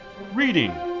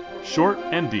Reading Short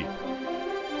and Deep.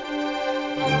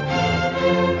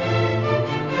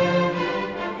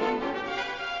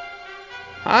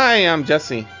 Hi, I'm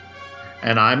Jesse,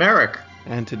 And I'm Eric.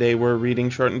 and today we're reading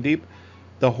Short and Deep,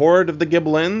 The Horde of the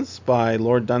Ghibellines by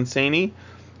Lord Dunsany,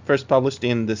 first published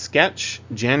in The Sketch,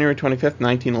 January 25th,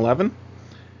 1911.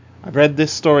 I've read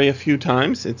this story a few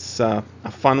times. It's a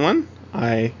fun one.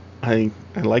 I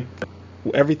like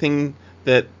everything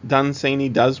that Dunsany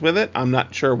does with it. I'm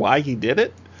not sure why he did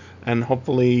it, and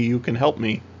hopefully you can help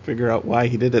me figure out why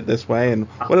he did it this way and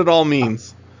what it all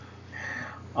means.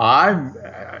 I'm.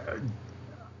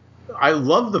 I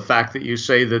love the fact that you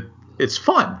say that it's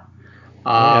fun.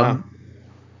 Oh yeah. Um,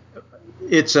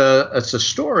 it's a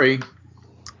story.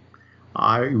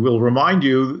 I will remind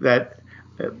you that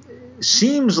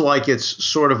seems like it's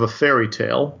sort of a fairy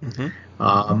tale.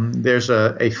 Hmm. There's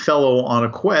a fellow on a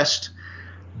quest,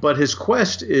 but his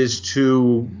quest is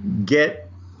to get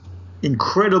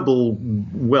incredible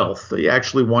wealth. He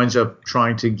actually winds up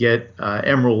trying to get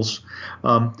emeralds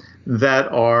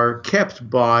that are kept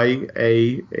by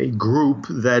a group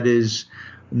that is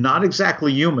not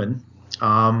exactly human,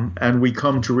 and we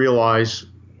come to realize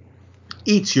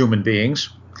eats human beings.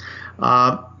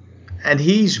 Uh, and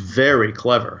he's very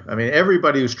clever. I mean,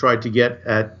 everybody who's tried to get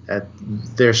at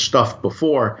their stuff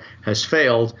before has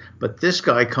failed, but this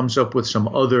guy comes up with some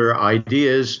other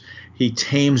ideas. He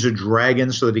tames a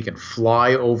dragon so that he can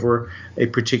fly over a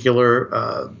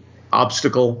particular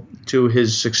obstacle to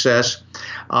his success.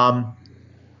 Um,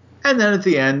 and then at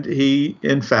the end, he,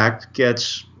 in fact,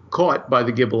 gets caught by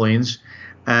the Ghibellines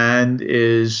and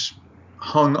is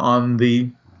hung on the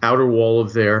outer wall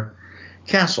of their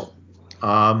castle.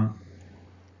 Um,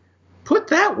 Put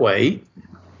that way,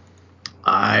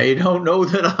 I don't know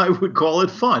that I would call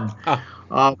it fun. Ah.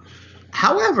 Uh,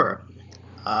 However,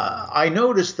 I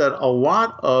noticed that a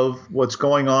lot of what's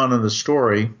going on in the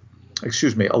story,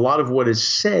 excuse me, a lot of what is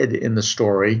said in the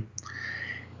story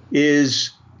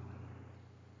is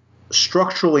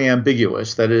structurally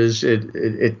ambiguous. That is,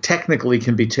 it technically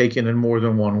can be taken in more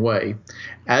than one way,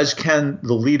 as can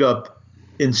the lead up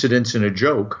incidents in a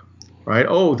joke, right?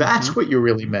 Oh, Hmm. that's what you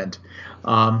really meant.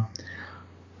 Um,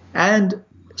 and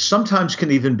sometimes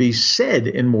can even be said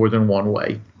in more than one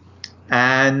way.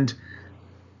 And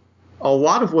a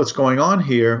lot of what's going on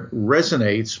here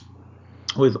resonates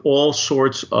with all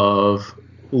sorts of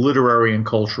literary and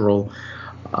cultural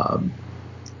um,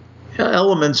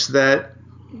 elements that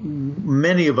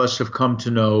many of us have come to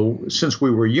know since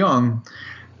we were young.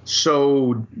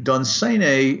 So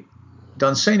Dunsany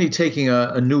taking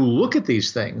a new look at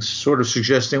these things, sort of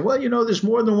suggesting, well, there's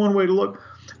more than one way to look.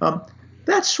 Um,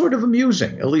 that's sort of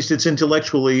amusing. At least it's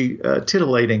intellectually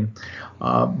titillating.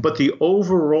 But the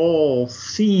overall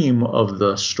theme of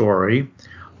the story,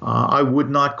 I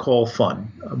would not call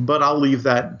fun. But I'll leave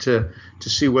that to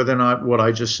see whether or not what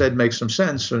I just said makes some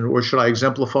sense, or should I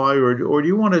exemplify, or do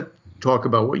you want to talk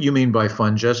about what you mean by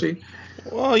fun, Jesse?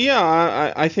 Well,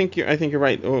 yeah, I think you're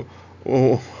right.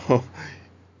 Oh,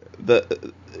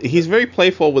 the he's very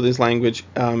playful with his language.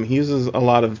 He uses a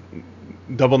lot of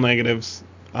double negatives.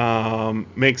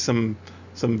 Makes some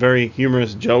very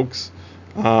humorous jokes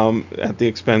at the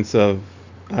expense of,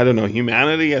 I don't know,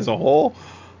 humanity as a whole.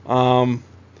 Um,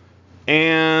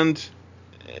 and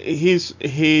he's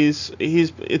it's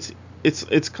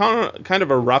kind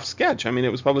of a rough sketch. I mean,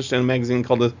 it was published in a magazine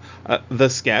called The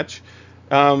Sketch.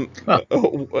 Um, Huh.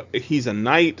 he's a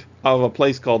knight of a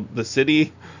place called the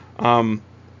City. Um,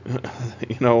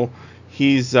 you know,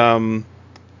 he's there's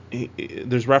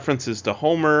references to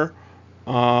Homer,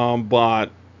 but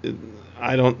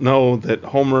I don't know that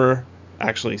Homer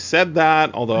actually said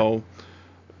that. Although,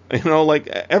 like,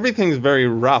 everything's very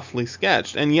roughly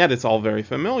sketched, and yet it's all very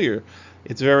familiar.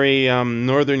 It's very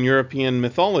Northern European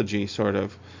mythology, sort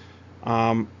of.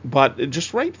 But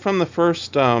just right from the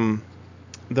first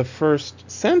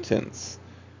sentence,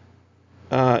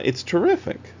 it's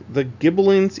terrific. The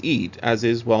Ghibellines eat, as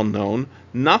is well known,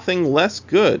 nothing less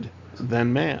good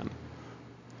than man.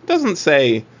 It doesn't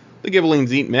say the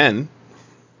Ghibellines eat men.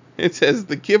 It says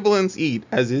the Ghibellines eat,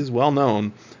 as is well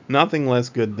known, nothing less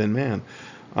good than man.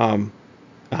 Um,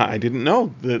 I didn't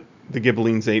know that the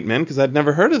Ghibellines ate men because I'd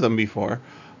never heard of them before.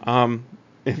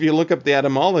 If you look up the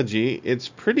etymology, it's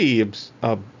pretty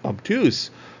obtuse.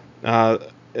 Uh,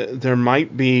 there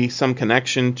might be some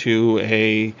connection to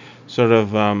a sort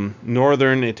of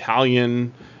northern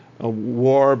Italian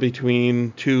war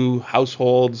between two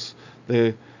households,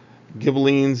 the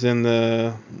Ghibellines and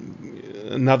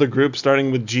another group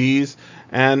starting with G's.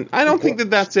 And I don't think that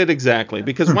that's it exactly,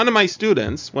 because one of my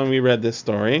students, when we read this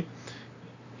story,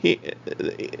 he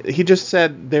he just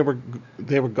said they were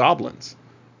goblins.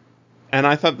 And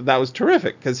I thought that was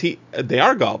terrific because they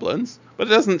are goblins, but it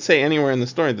doesn't say anywhere in the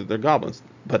story that they're goblins.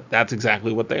 But that's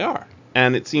exactly what they are.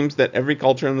 And it seems that every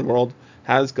culture in the world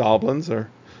has goblins or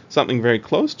something very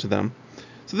close to them.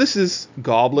 So this is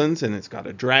goblins, and it's got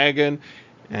a dragon,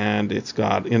 and it's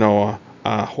got,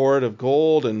 a hoard of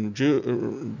gold and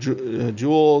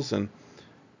jewels, and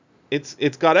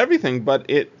it's got everything, but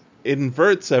it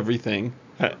inverts everything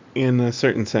in a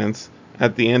certain sense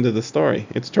at the end of the story.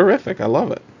 It's terrific. I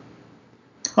love it.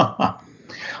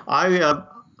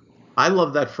 I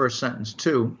love that first sentence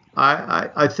too.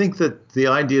 I think that the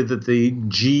idea that the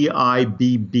Gibbelins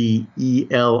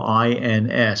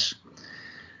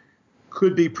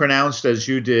could be pronounced as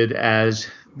you did as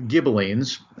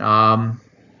Ghibellines.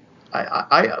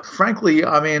 Frankly,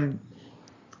 I mean,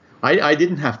 I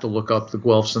didn't have to look up the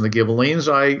Guelphs and the Ghibellines.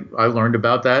 I learned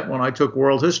about that when I took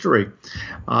world history.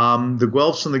 The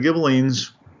Guelphs and the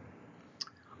Ghibellines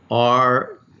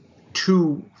are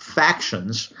two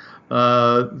factions.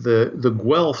 The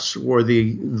Guelphs were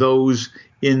those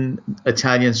in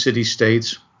Italian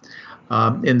city-states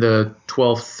in the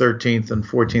 12th, 13th, and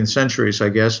 14th centuries, I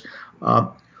guess,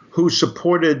 who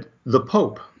supported the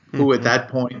Pope, who at that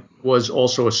point was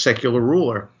also a secular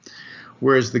ruler,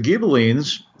 whereas the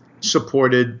Ghibellines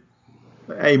supported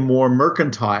a more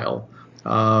mercantile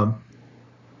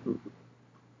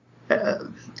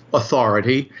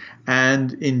authority,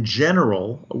 and in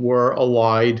general were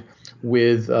allied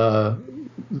with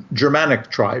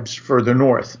Germanic tribes further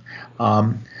north.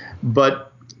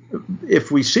 But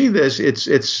if we see this, it's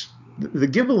the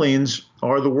Ghibellines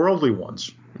are the worldly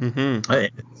ones, in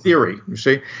theory, you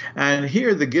see. And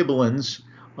here the Ghibellines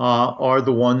are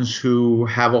the ones who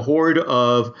have a hoard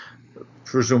of,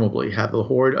 presumably, have a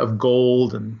hoard of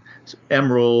gold and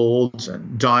emeralds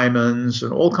and diamonds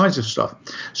and all kinds of stuff.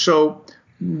 So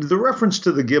the reference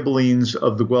to the Ghibellines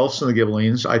of the Guelphs and the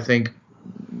Ghibellines, I think,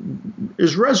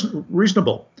 is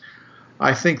reasonable.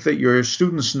 I think that your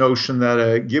student's notion that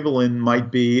a Ghibellin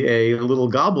might be a little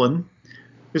goblin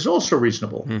is also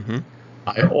reasonable.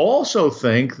 I also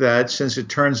think that since it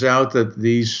turns out that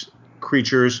these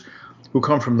creatures who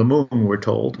come from the moon, we're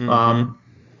told,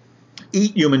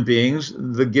 eat human beings,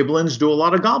 the Ghibellins do a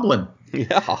lot of goblin.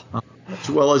 Yeah. As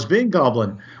well as being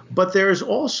goblin. But there's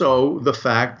also the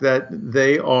fact that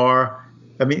they are,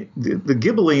 I mean, the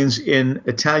Ghibellines in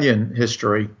Italian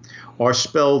history are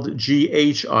spelled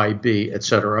G-H-I-B,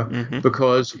 etc.,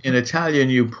 because in Italian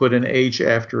you put an H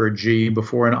after a G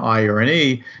before an I or an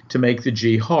E to make the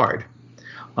G hard.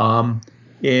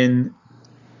 In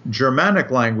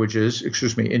Germanic languages,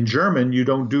 in German, you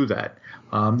don't do that.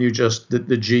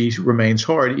 The G remains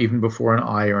hard even before an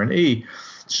I or an E.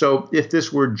 So if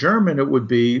this were German, it would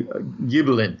be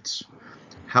Ghibellins.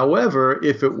 However,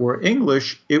 if it were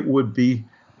English, it would be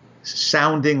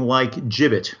sounding like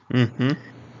gibbet,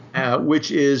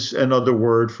 which is another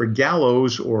word for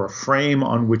gallows or a frame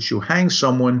on which you hang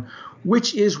someone,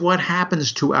 which is what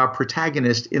happens to our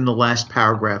protagonist in the last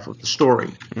paragraph of the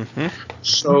story.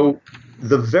 So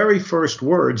the very first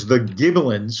words, the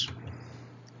Ghibellins,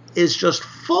 is just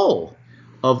full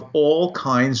of all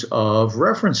kinds of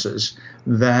references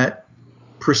that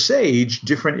presage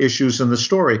different issues in the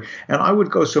story. And I would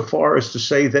go so far as to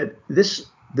say that this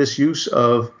use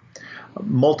of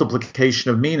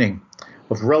multiplication of meaning,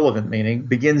 of relevant meaning,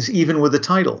 begins even with the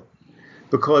title.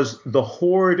 Because the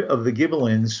hoard of the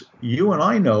Ghibellins, you and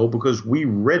I know because we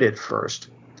read it first,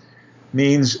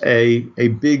 means a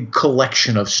big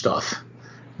collection of stuff,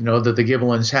 that the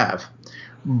Ghibellins have.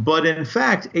 But in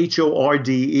fact,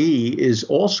 H-O-R-D-E is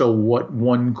also what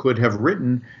one could have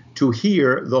written to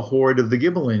hear the hoard of the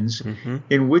Ghibellins,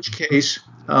 in which case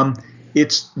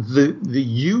it's the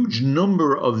huge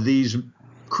number of these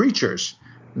creatures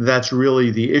that's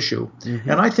really the issue.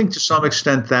 And I think to some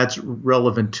extent that's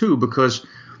relevant too, because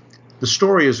the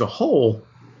story as a whole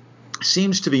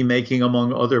seems to be making,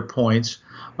 among other points,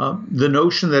 the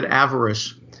notion that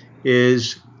avarice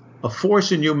is a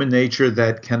force in human nature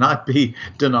that cannot be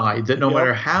denied, that no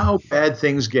matter how bad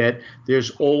things get,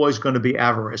 there's always going to be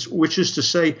avarice, which is to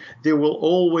say there will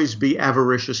always be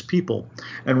avaricious people.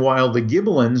 And while the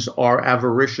Ghibellins are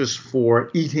avaricious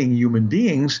for eating human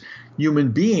beings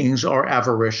are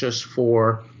avaricious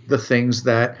for the things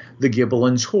that the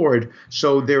Ghibellins hoard.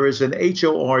 So there is an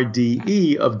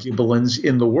H-O-R-D-E of Ghibellins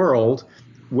in the world,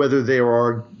 whether there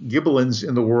are Ghibellins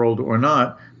in the world or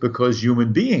not, because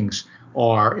human beings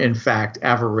are, in fact,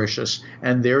 avaricious,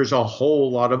 and there's a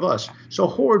whole lot of us. So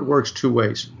hoard works two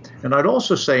ways. And I'd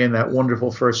also say in that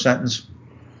wonderful first sentence,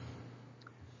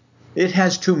 it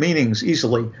has two meanings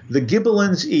easily. The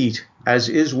Ghibellins eat, as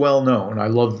is well known. I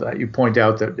love that you point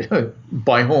out that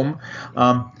by whom.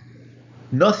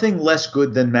 nothing less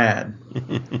good than man.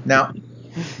 Now,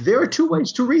 there are two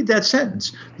ways to read that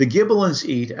sentence. The Gibelins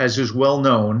eat, as is well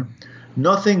known,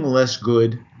 nothing less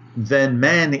good than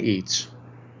man eats.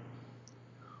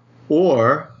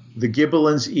 Or the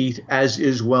Gibelins eat, as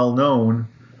is well known,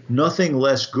 nothing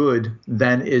less good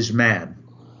than is man.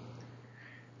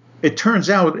 It turns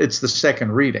out it's the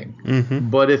second reading. Mm-hmm.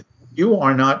 But if you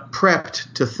are not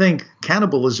prepped to think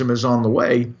cannibalism is on the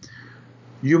way,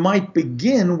 you might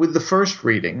begin with the first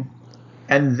reading,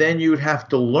 and then you'd have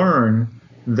to learn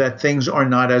that things are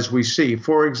not as we see,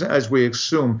 as we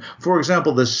assume. For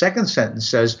example, the second sentence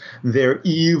says, their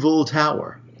evil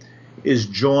tower is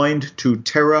joined to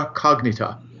terra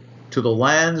cognita, to the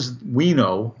lands we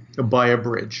know by a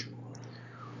bridge.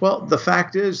 Well, the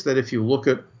fact is that if you look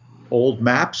at old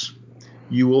maps,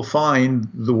 you will find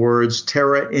the words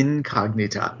terra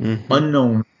incognita,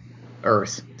 unknown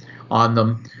earth, on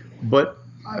them. But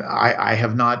I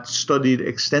have not studied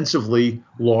extensively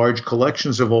large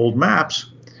collections of old maps,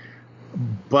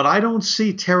 but I don't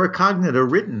see terra cognita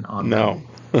written on them.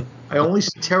 No. I only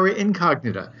see terra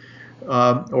incognita,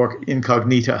 or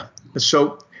incognita.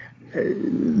 So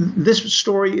this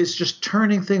story is just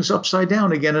turning things upside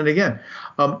down again and again.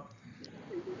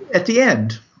 At the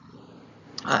end,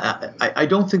 I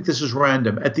don't think this is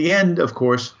random. At the end, of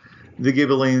course, the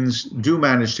Gibelines do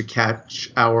manage to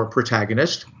catch our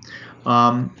protagonist.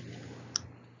 And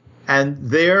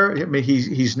there, I mean,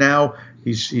 he's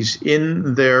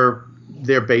in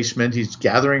their basement. He's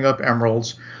gathering up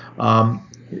emeralds.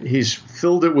 He's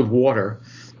filled it with water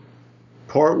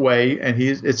part way, and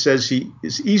it says he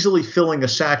is easily filling a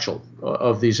satchel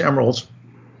of these emeralds.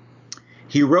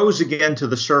 He rose again to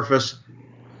the surface,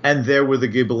 and there were the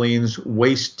Gibelines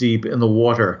waist deep in the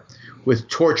water with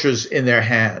torches in their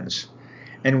hands.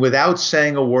 And without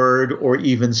saying a word or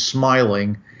even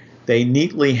smiling, they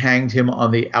neatly hanged him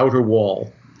on the outer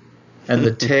wall. And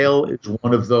the tale is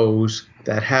one of those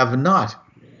that have not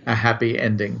a happy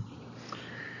ending.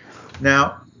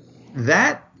 Now,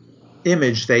 that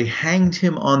image, they hanged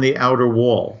him on the outer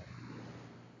wall.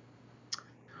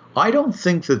 I don't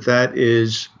think that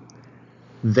is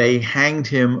they hanged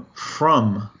him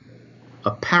from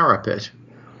a parapet.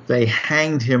 They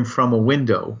hanged him from a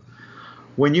window.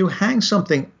 When you hang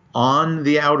something on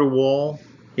the outer wall,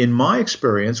 in my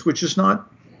experience, which is not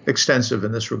extensive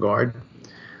in this regard,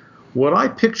 what I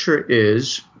picture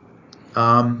is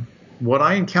what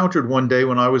I encountered one day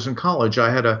when I was in college. I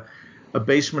had a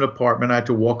basement apartment. I had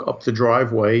to walk up the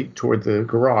driveway toward the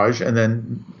garage and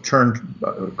then turn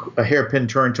a hairpin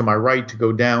turn to my right to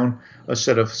go down a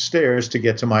set of stairs to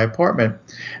get to my apartment.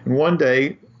 And one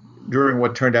day, during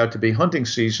what turned out to be hunting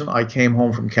season, I came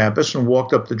home from campus and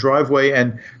walked up the driveway,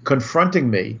 and confronting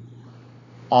me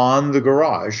on the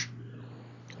garage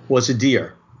was a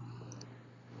deer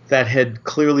that had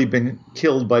clearly been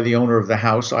killed by the owner of the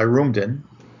house I roomed in.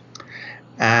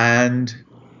 And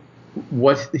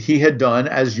what he had done,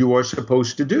 as you are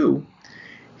supposed to do,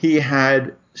 he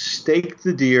had staked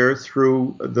the deer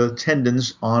through the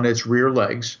tendons on its rear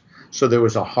legs. So there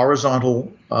was a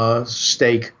horizontal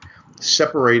stake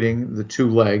separating the two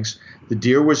legs. The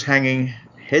deer was hanging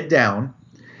head down,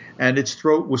 and its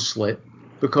throat was slit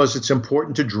because it's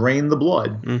important to drain the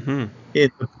blood in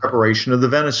the preparation of the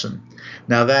venison.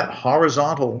 Now, that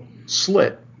horizontal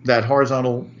slit, that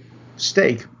horizontal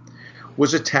stake,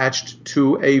 was attached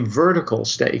to a vertical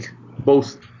stake,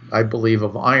 both, I believe,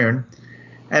 of iron,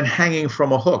 and hanging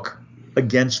from a hook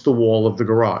against the wall of the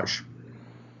garage.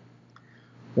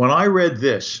 When I read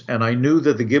this, and I knew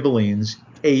that the Gibelines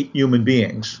ate human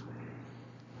beings,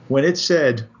 when it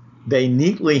said they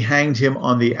neatly hanged him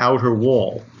on the outer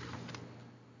wall,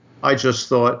 I just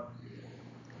thought,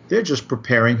 they're just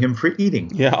preparing him for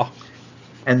eating. Yeah.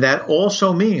 And that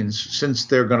also means, since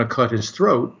they're going to cut his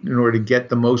throat in order to get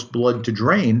the most blood to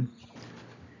drain,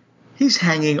 he's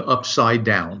hanging upside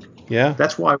down. Yeah.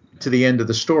 That's why, to the end of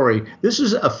the story, this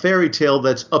is a fairy tale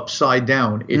that's upside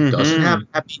down. It doesn't have a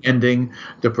happy ending.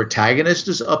 The protagonist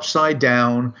is upside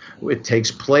down. It takes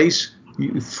place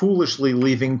foolishly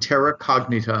leaving terra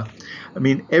cognita. I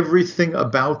mean, everything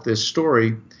about this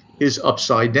story is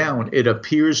upside down. It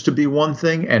appears to be one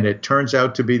thing, and it turns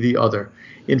out to be the other.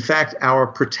 In fact, our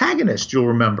protagonist, you'll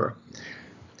remember,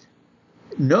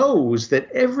 knows that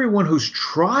everyone who's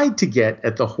tried to get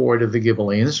at the hoard of the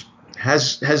Gibelines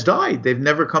has died. They've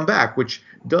never come back, which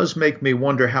does make me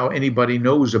wonder how anybody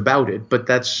knows about it. But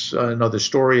that's another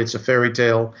story. It's a fairy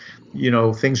tale. You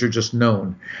know, things are just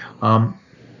known.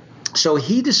 So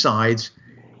he decides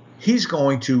he's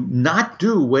going to not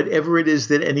do whatever it is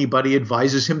that anybody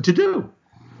advises him to do.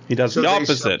 He does the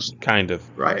opposite, kind of.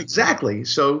 Right, exactly.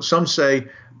 So some say,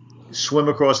 swim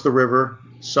across the river.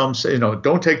 Some say,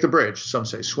 don't take the bridge. Some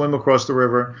say swim across the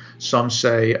river. Some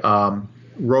say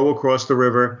row across the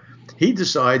river. He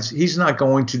decides he's not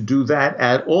going to do that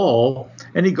at all,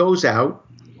 and he goes out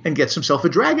and gets himself a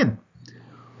dragon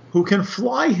who can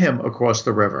fly him across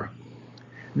the river.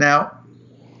 Now,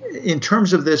 in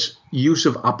terms of this use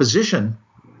of opposition,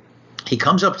 he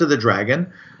comes up to the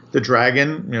dragon. The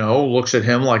dragon, looks at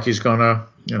him like he's gonna,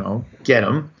 get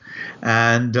him.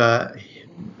 And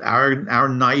our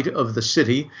knight of the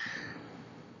city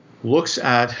looks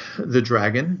at the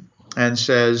dragon and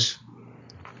says,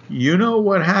 "You know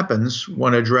what happens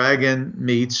when a dragon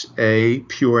meets a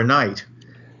pure knight?"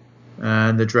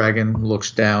 And the dragon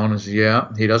looks down and says, "Yeah,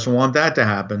 he doesn't want that to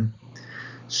happen."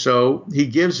 So he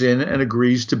gives in and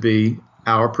agrees to be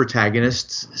our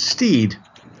protagonist's steed.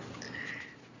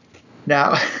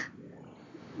 Now,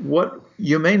 what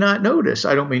you may not notice,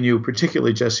 I don't mean you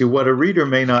particularly, Jesse, what a reader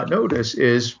may not notice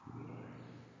is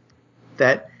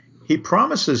that he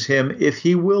promises him if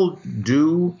he will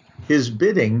do his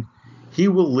bidding, he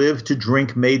will live to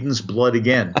drink maiden's blood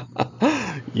again.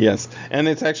 Yes, and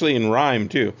it's actually in rhyme,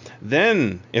 too.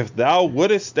 "Then, if thou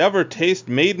wouldest ever taste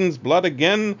maiden's blood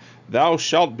again, thou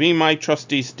shalt be my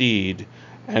trusty steed.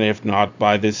 And if not,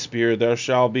 by this spear there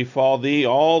shall befall thee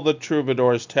all the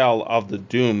troubadours tell of the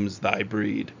dooms thy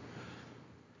breed."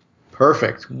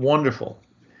 Perfect. Wonderful.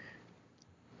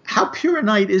 How pure a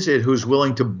knight is it who's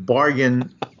willing to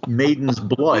bargain maiden's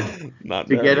blood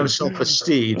to get himself a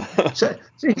steed? So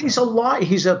he's a lie.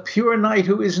 He's a pure knight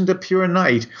who isn't a pure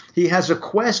knight. He has a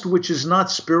quest which is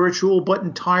not spiritual but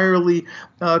entirely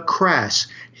crass.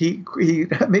 I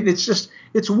mean,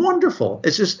 it's wonderful.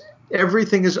 It's just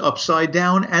everything is upside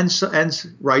down and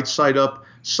right side up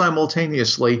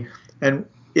simultaneously. And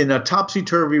in a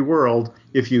topsy-turvy world,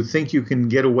 if you think you can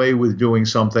get away with doing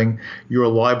something, you're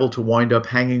liable to wind up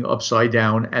hanging upside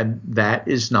down, and that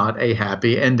is not a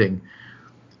happy ending.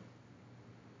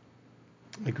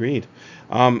 Agreed.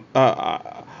 I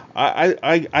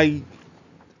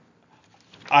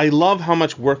love how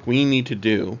much work we need to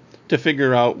do to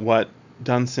figure out what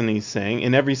Dunsany's saying.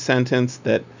 In every sentence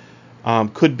that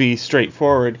could be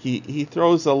straightforward, he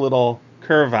throws a little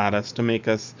curve at us to make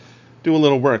us do a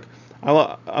little work.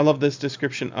 I love this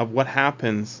description of what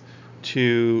happens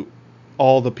to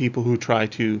all the people who try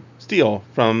to steal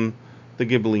from the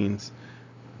Ghibellines.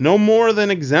 "No more than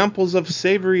examples of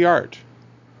savory art,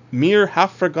 mere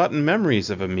half-forgotten memories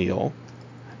of a meal,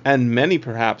 and many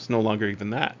perhaps no longer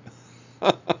even that."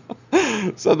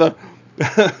 So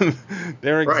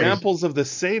they're examples of the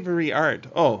savory art.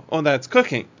 Oh, that's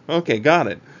cooking. Okay, got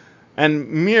it. And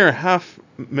mere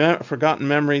forgotten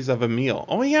memories of a meal.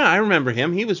 Oh yeah, I remember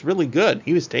him. He was really good.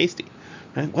 He was tasty,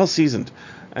 right? Well seasoned.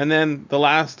 And then the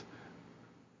last,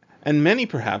 and many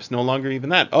perhaps no longer even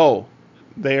that. Oh,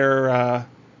 they're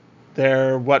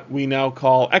what we now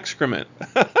call excrement.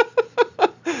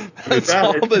 That's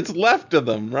all that's left of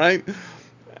them, right?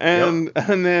 And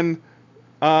then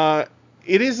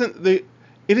it isn't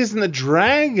the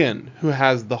dragon who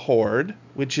has the hoard,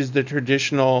 which is the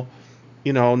traditional,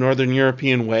 Northern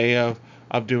European way of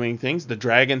doing things. The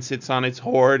dragon sits on its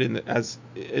hoard, as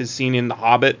is seen in The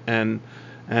Hobbit and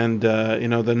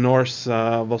the Norse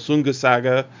Volsunga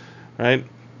saga, right?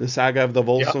 The saga of the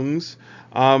Volsungs.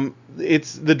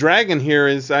 It's the dragon here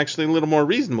is actually a little more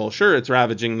reasonable. Sure, it's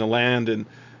ravaging the land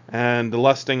and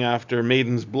lusting after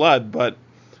maiden's blood, but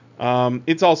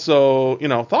it's also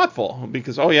thoughtful,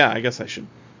 because I guess I should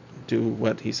do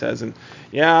what he says, and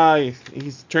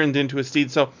he's turned into a steed.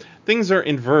 So things are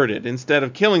inverted. Instead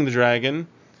of killing the dragon,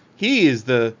 he is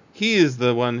the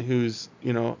one who's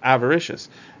avaricious,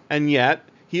 and yet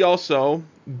he also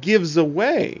gives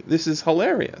away. This is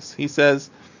hilarious. He says,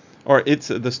 or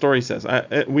the story says,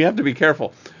 we have to be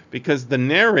careful because the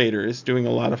narrator is doing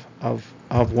a lot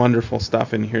of wonderful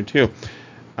stuff in here too.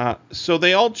 So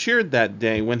they all cheered that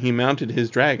day when he mounted his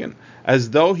dragon,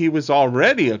 as though he was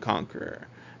already a conqueror.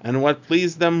 And what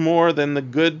pleased them more than the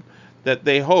good that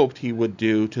they hoped he would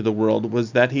do to the world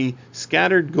was that he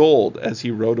scattered gold as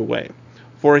he rode away.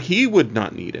 For he would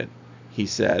not need it, he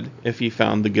said, if he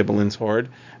found the Ghibellines' hoard,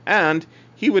 and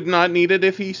he would not need it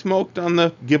if he smoked on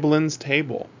the Ghibellines'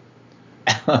 table.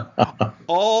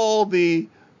 All the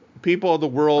people of the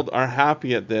world are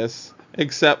happy at this,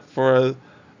 except for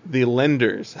the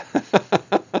lenders,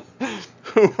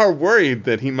 who are worried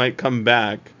that he might come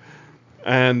back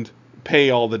and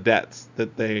pay all the debts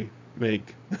that they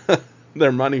make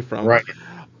their money from. Right.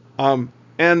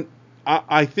 And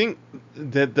I think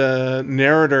that the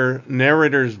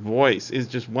narrator's voice is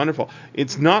just wonderful.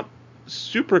 It's not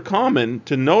super common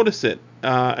to notice it,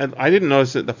 and I didn't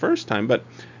notice it the first time, but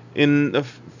in the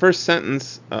first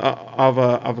sentence of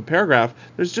a paragraph,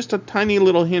 there's just a tiny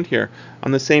little hint here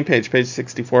on the same page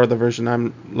 64 of the version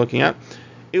I'm looking at.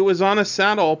 It was on a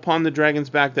saddle upon the dragon's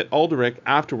back that Alderic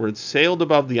afterwards sailed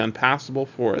above the unpassable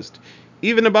forest,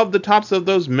 even above the tops of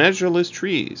those measureless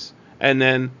trees. And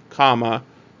then, comma,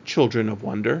 children of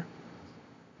wonder.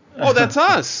 Oh, that's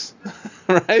us,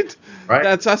 right? Right.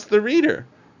 That's us, the reader.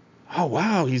 Oh,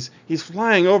 wow, he's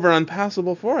flying over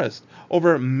unpassable forest,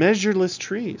 over measureless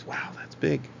trees. Wow, that's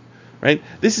big, right?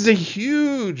 This is a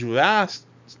huge, vast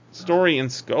story in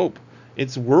scope.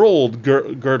 It's world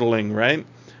girdling, right?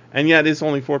 And yet it's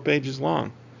only 4 pages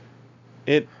long.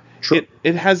 It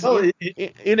has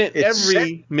in it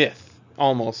every myth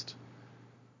almost.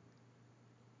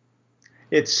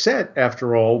 It's set,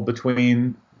 after all,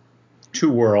 between two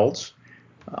worlds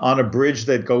on a bridge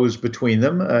that goes between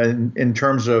them. In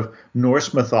terms of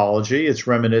Norse mythology, it's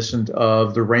reminiscent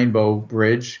of the Rainbow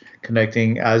Bridge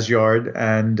connecting Asgard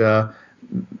and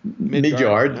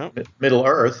Midgard, Middle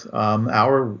Earth,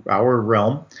 our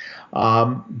realm.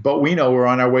 But we know we're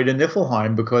on our way to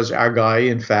Niflheim because our guy,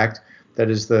 in fact, that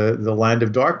is the land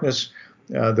of darkness,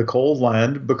 the cold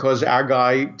land, because our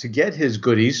guy, to get his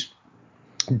goodies,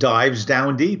 dives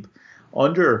down deep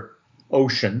under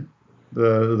ocean,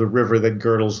 the river that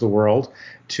girdles the world,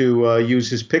 to use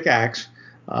his pickaxe,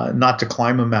 not to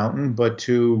climb a mountain, but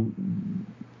to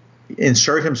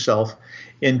insert himself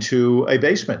into a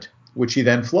basement, which he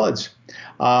then floods.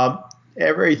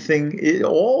 Everything,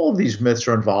 all of these myths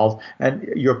are involved, and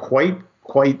you're quite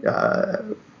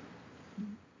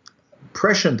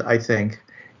prescient, I think,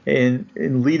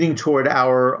 in leading toward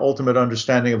our ultimate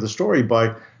understanding of the story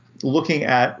by looking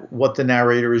at what the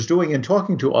narrator is doing and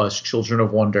talking to us, children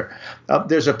of wonder.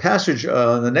 There's a passage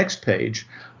on the next page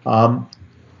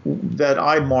that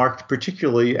I marked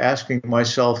particularly, asking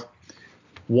myself,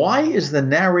 why is the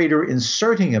narrator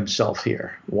inserting himself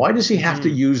here? Why does he have to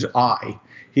use I?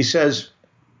 He says,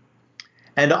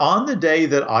 and on the day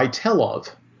that I tell of,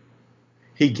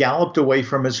 he galloped away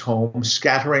from his home,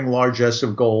 scattering largesse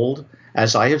of gold,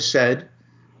 as I have said,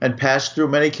 and passed through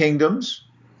many kingdoms,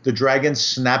 the dragon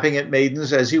snapping at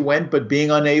maidens as he went, but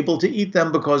being unable to eat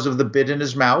them because of the bit in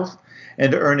his mouth,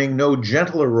 and earning no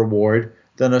gentler reward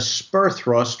than a spur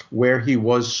thrust where he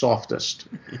was softest.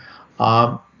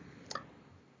 Who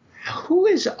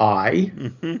is I?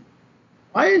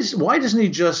 Mm-hmm. Why doesn't he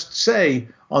just say,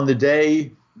 on the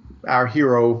day our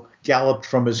hero galloped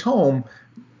from his home,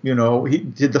 he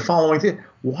did the following thing?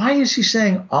 Why is he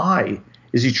saying I?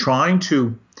 Is he trying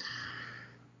to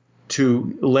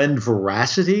lend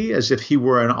veracity as if he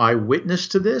were an eyewitness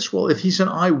to this? Well, if he's an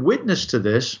eyewitness to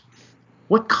this,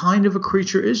 what kind of a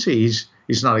creature is he?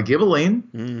 He's not a Ghibelline.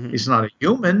 Mm-hmm. He's not a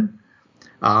human.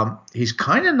 He's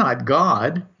kind of not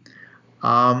God.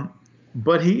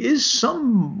 But he is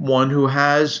someone who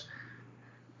has,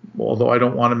 although I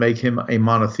don't want to make him a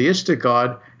monotheistic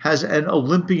God, has an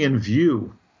Olympian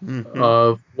view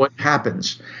of what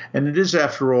happens. And it is,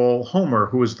 after all, Homer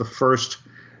who is the first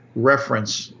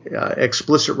reference,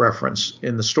 explicit reference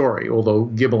in the story, although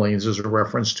Ghibellines is a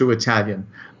reference to Italian,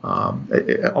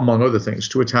 among other things,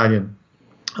 to Italian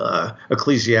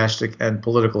ecclesiastic and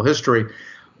political history.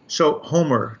 So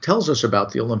Homer tells us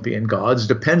about the Olympian gods,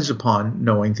 depends upon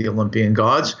knowing the Olympian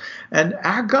gods, and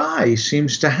our guy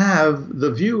seems to have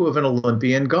the view of an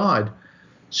Olympian god.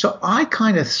 So I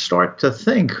kind of start to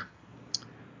think,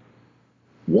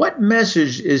 what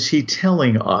message is he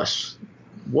telling us?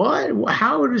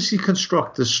 How does he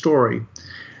construct the story?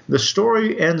 The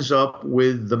story ends up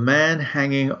with the man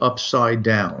hanging upside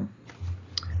down,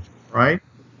 right?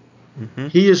 Mm-hmm.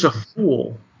 He is a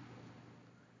fool.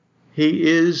 He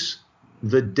is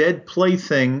the dead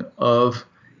plaything of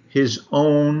his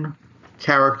own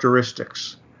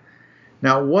characteristics.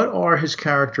 Now, what are his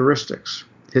characteristics?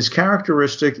 His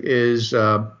characteristic is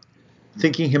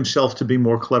thinking himself to be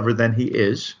more clever than he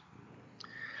is.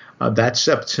 That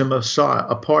sets him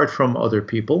apart from other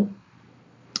people.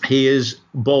 He is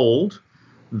bold.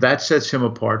 That sets him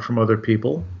apart from other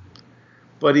people.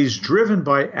 But he's driven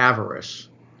by avarice,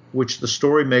 which the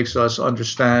story makes us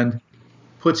understand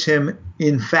puts him,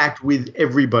 in fact, with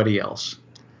everybody else.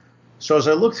 So as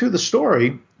I look through the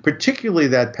story, particularly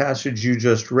that passage you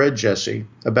just read, Jesse,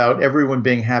 about everyone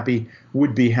being happy,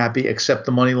 would be happy except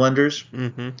the moneylenders,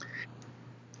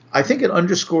 I think it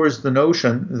underscores the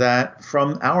notion that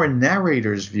from our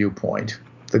narrator's viewpoint,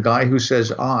 the guy who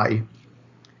says I,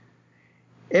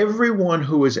 everyone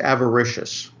who is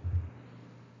avaricious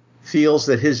feels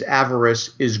that his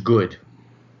avarice is good.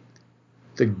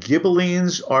 The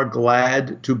Ghibellines are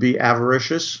glad to be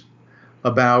avaricious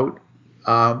about,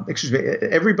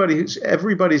 everybody's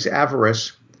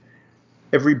avarice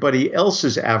everybody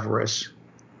else's avarice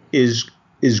is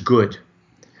good,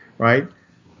 right?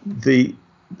 The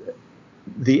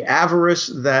avarice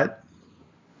that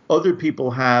other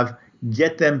people have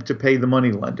get them to pay the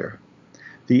moneylender.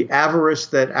 The avarice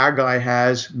that our guy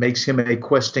has makes him a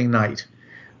questing knight.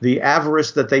 The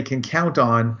avarice that they can count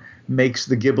on makes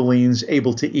the Ghibellines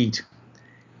able to eat.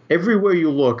 Everywhere you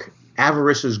look,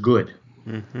 avarice is good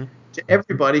to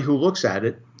everybody who looks at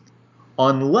it,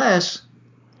 unless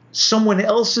someone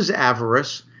else's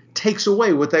avarice takes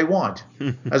away what they want,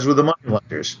 as with the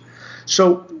moneylenders.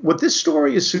 So what this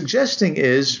story is suggesting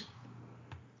is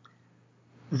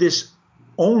the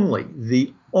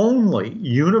only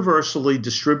universally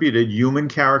distributed human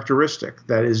characteristic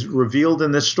that is revealed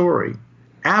in this story,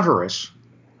 avarice,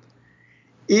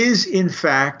 is in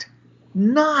fact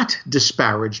not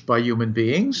disparaged by human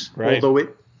beings, Right. although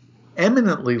it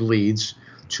eminently leads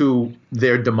to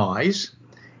their demise.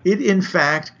 It in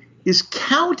fact is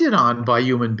counted on by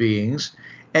human beings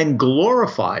and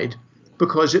glorified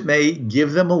because it may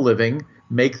give them a living,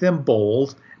 make them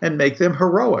bold, and make them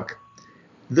heroic.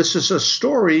 This is a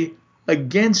story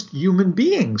against human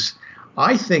beings.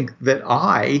 I think that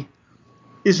I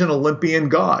is an Olympian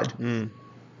god,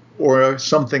 or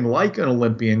something like an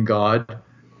Olympian god,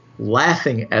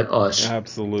 laughing at us.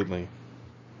 Absolutely.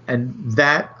 And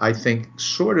that, I think,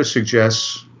 sort of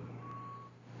suggests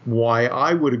why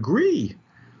I would agree.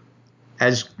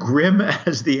 As grim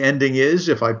as the ending is,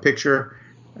 if I picture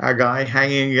a guy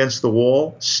hanging against the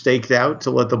wall, staked out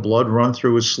to let the blood run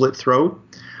through his slit throat,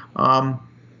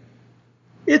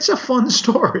 it's a fun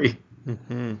story.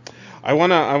 I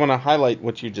wanna highlight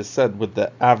what you just said with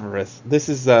the avarice. This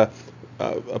is a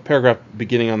paragraph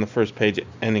beginning on the first page,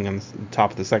 ending on the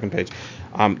top of the second page,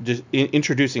 just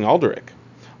introducing Alderic.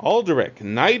 Alderic,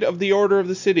 Knight of the Order of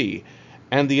the City,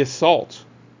 and the Assault,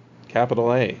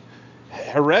 capital A,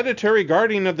 hereditary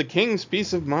guardian of the king's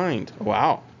peace of mind.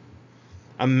 Wow.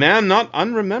 A man not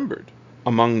unremembered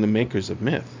among the makers of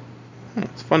myth.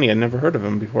 It's funny, I'd never heard of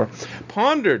him before.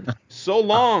 Pondered so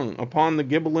long upon the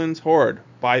Ghibellines' hoard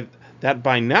that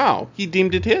by now he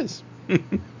deemed it his.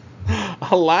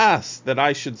 Alas, that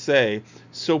I should say,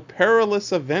 so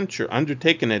perilous a venture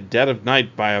undertaken at dead of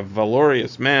night by a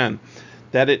valorous man,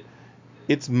 that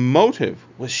its motive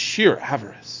was sheer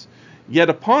avarice. Yet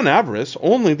upon avarice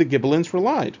only the Ghibellines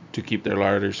relied, to keep their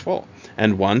larders full,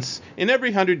 and once in every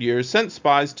 100 years sent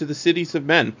spies to the cities of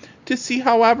men to see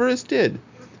how avarice did.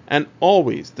 And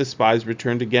always the spies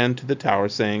returned again to the tower,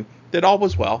 saying that all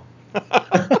was well.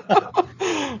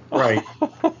 Right.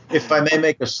 If I may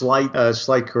make a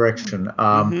slight correction,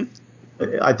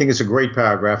 I think it's a great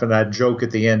paragraph, and that joke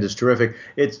at the end is terrific.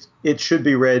 It should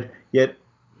be read, yet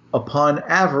upon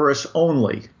avarice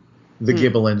only the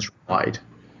Ghibellines relied.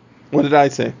 What did I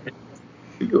say?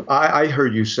 I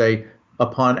heard you say,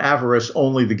 upon avarice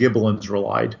only the Ghibellines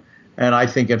relied. And I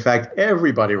think, in fact,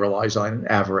 everybody relies on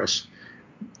avarice.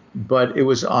 But it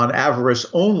was on avarice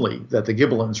only that the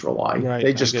Ghibellines rely. Right,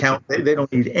 They just count. They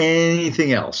don't need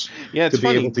anything else. Yeah, it's to be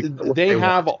funny. Able to get what They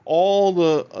have want.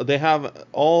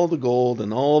 all the gold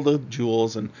and all the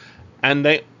jewels, and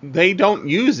they don't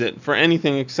use it for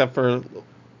anything except for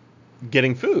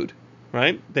getting food,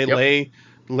 right? They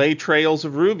lay trails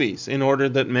of rubies in order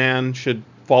that man should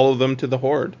follow them to the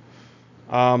hoard.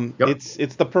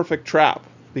 It's the perfect trap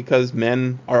because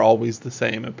men are always the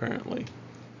same, apparently.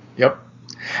 Yep.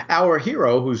 Our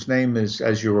hero, whose name is,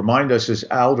 as you remind us, is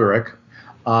Alderic,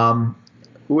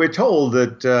 we're told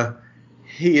that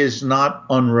he is not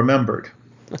unremembered.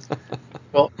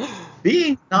 Well,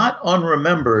 being not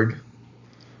unremembered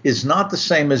is not the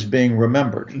same as being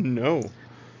remembered. No.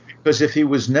 Because if he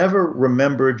was never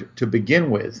remembered to begin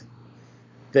with,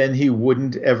 then he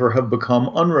wouldn't ever have become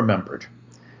unremembered.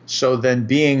 So then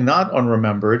being not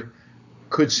unremembered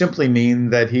could simply mean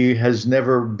that he has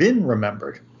never been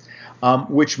remembered.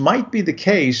 Which might be the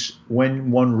case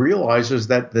when one realizes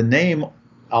that the name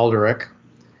Alderic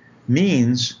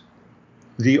means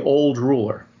the old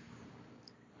ruler.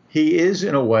 He is,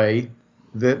 in a way,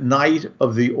 the knight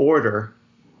of the order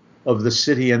of the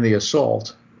city and the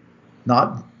assault,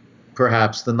 not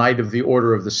perhaps the knight of the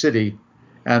order of the city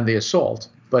and the assault,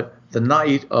 but the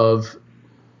knight of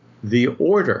the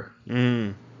order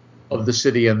of the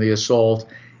city and the assault.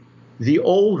 The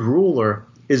old ruler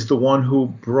is the one who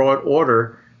brought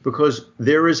order because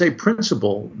there is a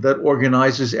principle that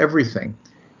organizes everything.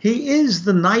 He is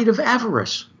the knight of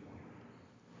avarice.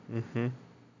 And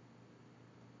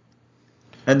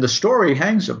the story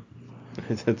hangs him.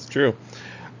 It's true.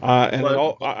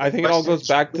 I think it all goes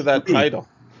back to that title.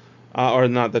 Or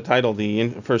not the title,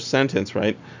 the first sentence,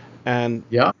 right? And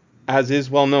yeah, as is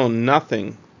well known,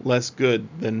 nothing less good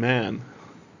than man.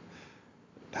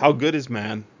 How good is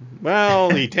man? Well,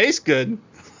 he tastes good.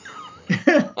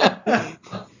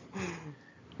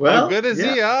 Well, How good is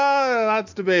he?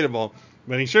 That's debatable.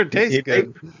 But he sure tastes he,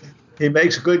 good. he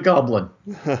makes a good goblin.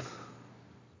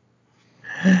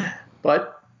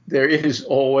 But there is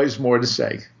always more to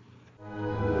say.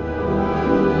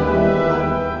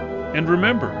 And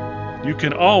remember, you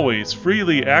can always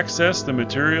freely access the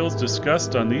materials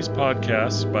discussed on these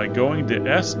podcasts by going to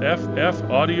sffaudio.com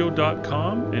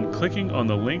and clicking on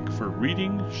the link for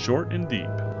Reading Short and Deep.